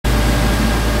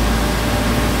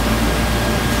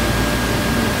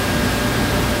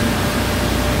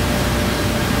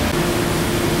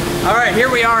Alright,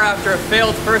 here we are after a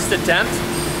failed first attempt,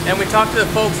 and we talked to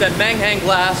the folks at Manghang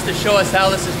Glass to show us how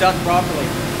this is done properly.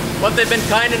 What they've been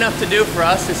kind enough to do for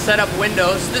us is set up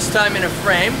windows, this time in a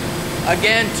frame,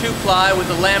 again 2-ply with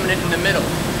a laminate in the middle.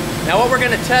 Now what we're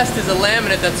going to test is a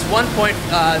laminate that's 1.52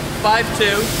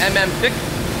 mm thick,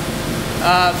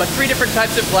 but 3 different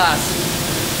types of glass.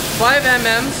 5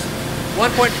 mm's,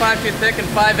 1.52 thick, and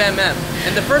 5 mm.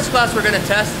 And the first glass we're going to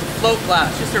test is float glass,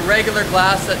 just a regular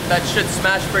glass that should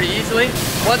smash pretty easily.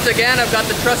 Once again, I've got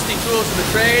the trusty tools of the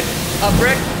trade, a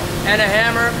brick and a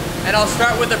hammer, and I'll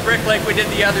start with a brick like we did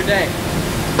the other day.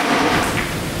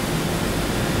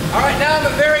 Alright, now I'm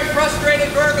a very frustrated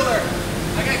burglar.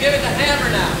 I gotta give it the hammer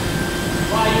now.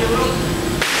 Why, you little...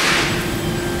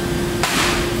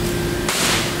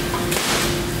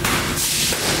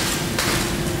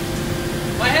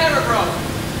 My hammer broke.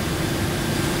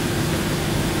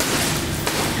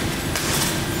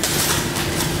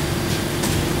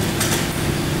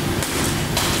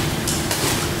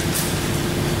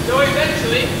 So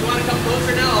eventually, if you want to come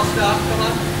closer now, I'll stop. Come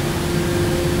on.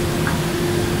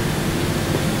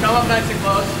 Come up nice and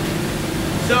close.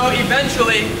 So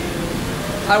eventually,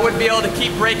 I would be able to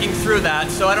keep breaking through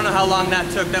that. So I don't know how long that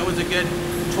took. That was a good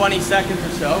 20 seconds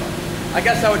or so. I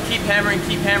guess I would keep hammering,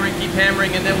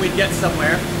 and then we'd get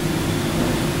somewhere.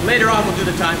 Later on, we'll do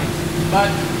the timing.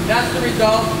 But that's the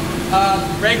result of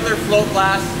regular float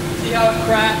glass. See how it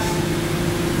cracks?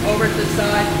 Over to the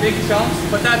side, big chunks,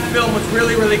 but that film was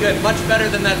really, really good. Much better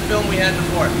than that film we had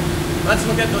before. Let's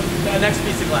look at the next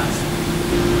piece of glass.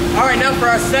 Alright, now for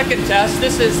our second test,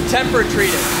 this is tempered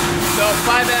treated. So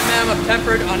 5 mm of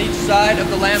tempered on each side of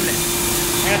the laminate.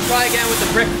 I'm going to try again with the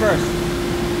brick first.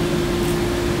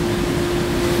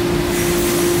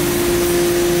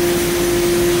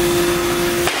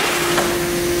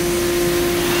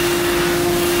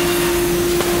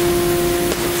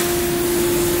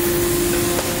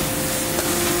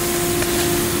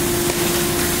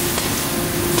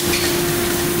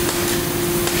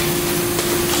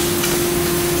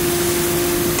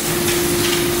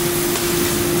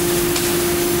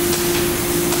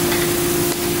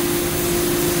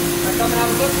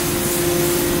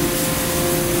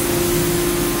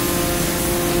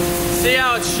 See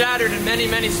how it's shattered in many,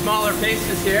 many smaller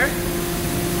pieces here?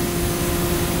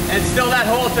 And still that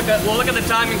hole took a, we'll look at the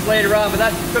timings later on, but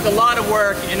that took a lot of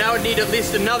work, and I would need at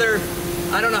least another,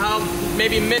 I don't know how,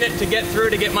 maybe a minute to get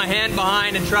through to get my hand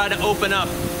behind and try to open up.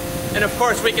 And of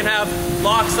course we can have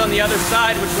locks on the other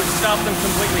side which would stop them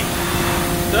completely.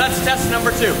 So that's test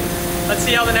number 2. Let's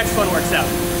see how the next one works out.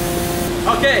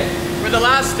 Okay. For the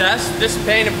last test, this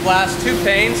pane of glass, 2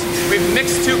 panes, we've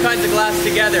mixed 2 kinds of glass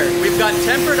together. We've got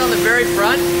tempered on the very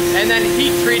front and then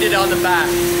heat treated on the back.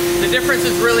 The difference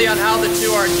is really on how the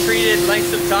 2 are treated,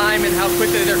 lengths of time, and how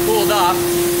quickly they're cooled off.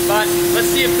 But let's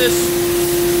see if this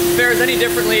fares any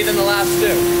differently than the last 2.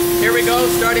 Here we go,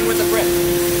 starting with the brick.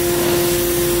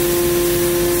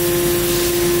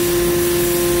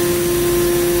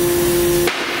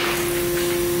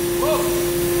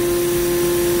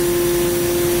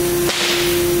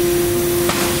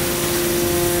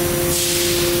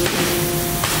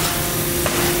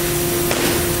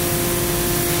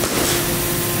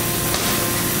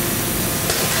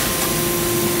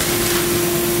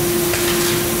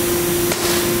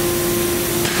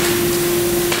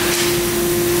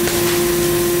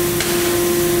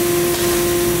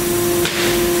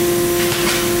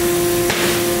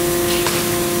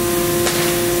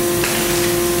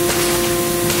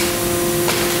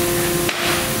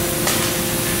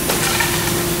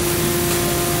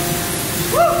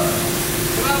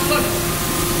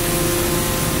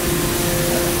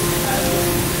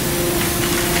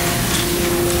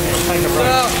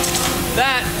 So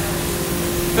that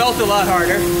felt a lot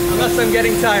harder, unless I'm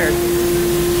getting tired.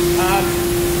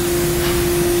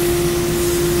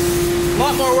 A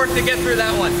lot more work to get through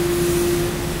that one.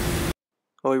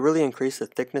 Well, we really increased the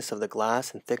thickness of the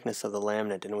glass and thickness of the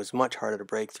laminate, and it was much harder to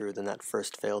break through than that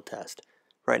first failed test.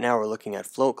 Right now we're looking at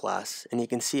float glass, and you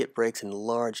can see it breaks in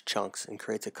large chunks and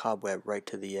creates a cobweb right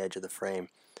to the edge of the frame.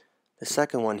 The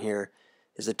second one here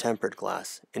is a tempered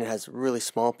glass, and it has really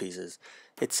small pieces.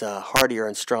 It's hardier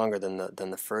and stronger than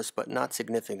the first, but not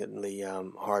significantly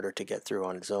harder to get through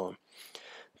on its own.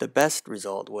 The best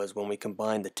result was when we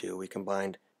combined the 2. We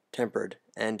combined tempered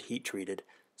and heat treated,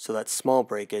 so that small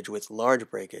breakage with large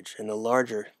breakage, and the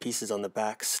larger pieces on the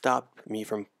back stopped me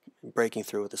from breaking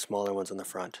through with the smaller ones on the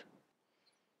front.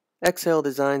 Exhale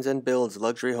designs and builds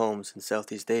luxury homes in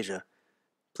Southeast Asia.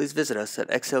 Please visit us at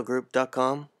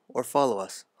exhalegroup.com or follow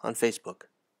us on Facebook.